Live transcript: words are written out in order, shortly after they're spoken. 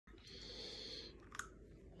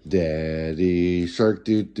Daddy shark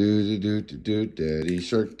doo doo doo doo doo. Daddy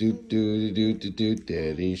shark doo doo doo doo doo.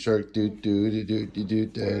 Daddy shark doo doo doo doo doo.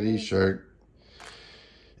 Daddy shark.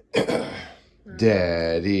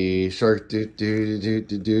 Daddy shark doo doo doo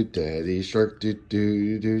doo doo. Daddy shark doo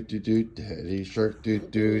doo doo doo doo. Daddy shark doo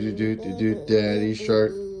doo doo doo doo. Daddy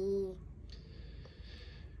shark.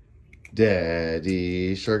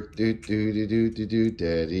 Daddy shark doo doo doo doo doo.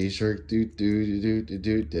 Daddy shark doo doo doo doo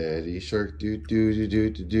doo. Daddy shark doo doo doo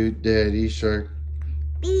doo doo. Daddy shark.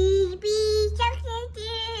 Baby shark doo,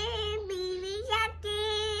 baby shark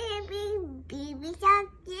doo, baby shark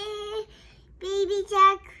doo, baby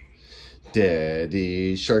shark.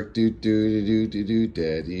 Daddy shark doo doo doo doo doo.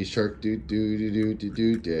 Daddy shark doo doo doo doo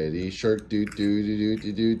doo. Daddy shark doo doo doo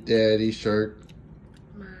doo doo. Daddy shark.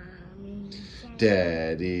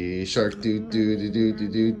 Daddy shark doo doo doo doo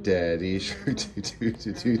doo. Daddy shark doo doo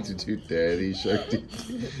doo doo doo. Daddy shark doo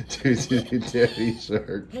doo doo doo. Daddy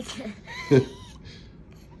shark.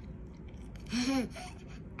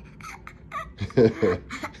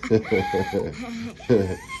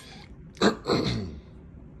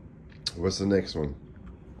 What's the next one?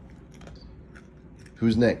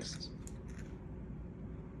 Who's next?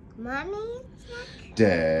 Mommy shark.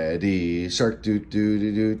 Daddy shark doo doo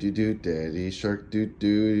doo doo doo. Daddy shark doo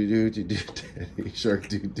doo doo doo doo. Daddy shark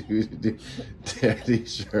doo doo doo doo. Daddy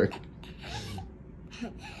shark.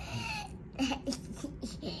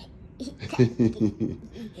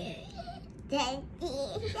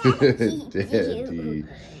 Daddy.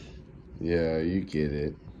 Yeah, you get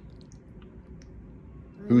it.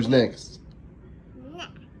 Who's next?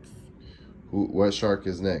 Next. What shark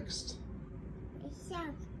is next?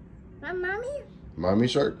 Shark. My mommy? Mommy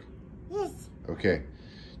shark? Yes. Okay.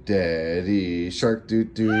 Daddy shark doo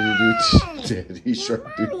doo doo doo. Daddy shark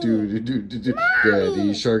doo doo doo doo doo.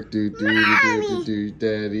 Daddy shark doo doo doo doo doo.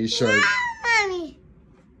 Daddy shark. Mommy.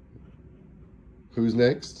 Who's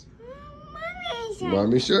next? Mommy shark.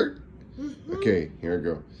 Mommy shark? Okay, here we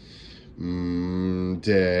go.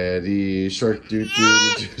 Daddy shark doo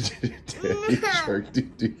doo doo doo. Daddy shark doo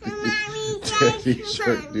doo doo. Daddy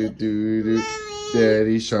shark doo doo doo.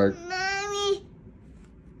 Daddy shark. Mommy.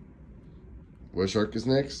 What shark is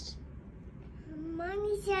next?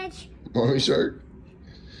 Mommy shark. Mommy shark?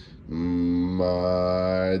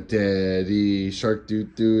 My daddy shark doo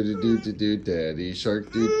doo doo doo doo doo. Daddy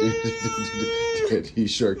shark doo doo doo doo doo. Daddy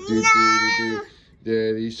shark doo doo doo doo.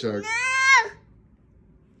 Daddy shark.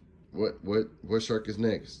 What shark is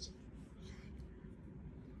next?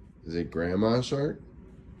 Is it grandma shark?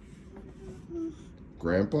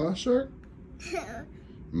 Grandpa shark?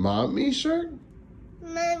 Mommy shark?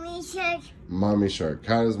 Mommy shark. Mommy shark.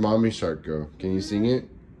 How does mommy shark go? Can you sing it?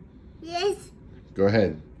 Yes. Go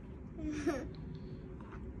ahead.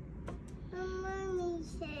 Mommy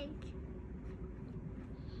shark.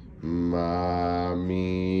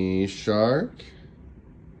 Mommy shark.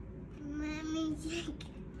 Mommy shark.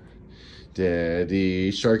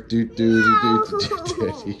 Daddy shark doo doo doo doo doo.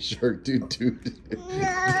 Daddy shark doo doo doo.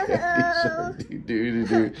 Daddy shark doo doo doo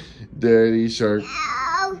doo. Daddy shark.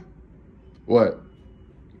 Ow. What?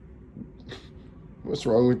 What's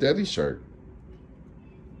wrong with Daddy shark?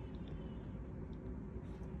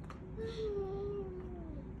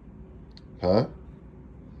 Huh?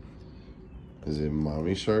 Is it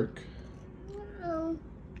mommy shark? No.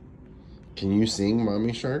 Can you sing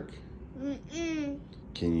mommy shark? Mm-mm.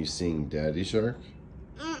 Can you sing daddy shark?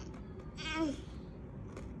 Mm-mm.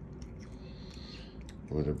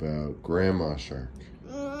 What about grandma shark?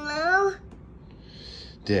 No.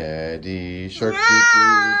 Daddy shark No. doo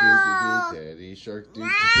doo doo doo doo. Daddy shark doo doo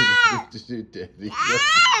doo doo doo. Daddy shark.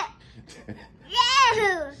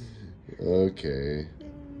 No. Okay.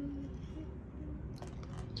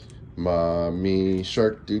 Mommy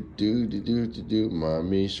shark doo doo doo doo doo doo.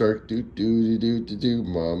 Mommy shark doo doo doo doo doo.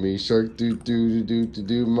 Mommy shark doo doo doo doo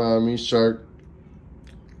doo. Mommy shark.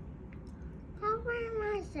 How am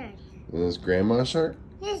I shark? Is grandma shark?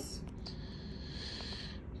 Yes.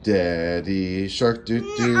 Daddy shark doo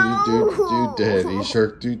doo doo doo doo. Daddy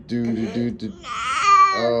shark doo doo doo doo doo. No.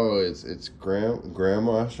 Oh, it's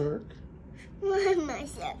grandma shark. Mama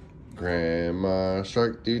shark. Grandma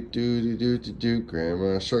shark doo doo doo doo doo doo.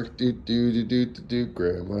 Grandma shark doo doo doo doo doo doo.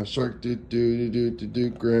 Grandma shark doo doo doo doo doo doo.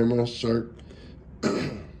 Grandma shark.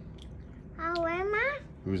 How am I?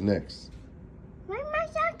 Who's next? Mama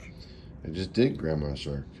shark. I just did grandma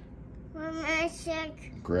shark. Mama shark.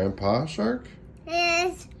 Grandpa shark?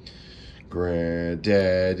 Yes.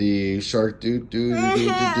 Granddaddy shark doo doo doo doo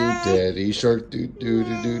doo doo. Daddy shark doo doo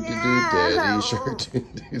doo doo doo doo. Daddy shark doo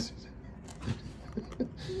doo doo.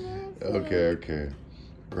 Okay.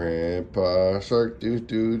 Grandpa Shark do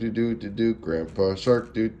do do do do do. Grandpa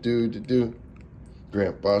Shark do do do do.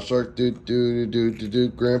 Grandpa Shark do do do do do do.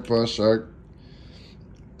 Grandpa Shark.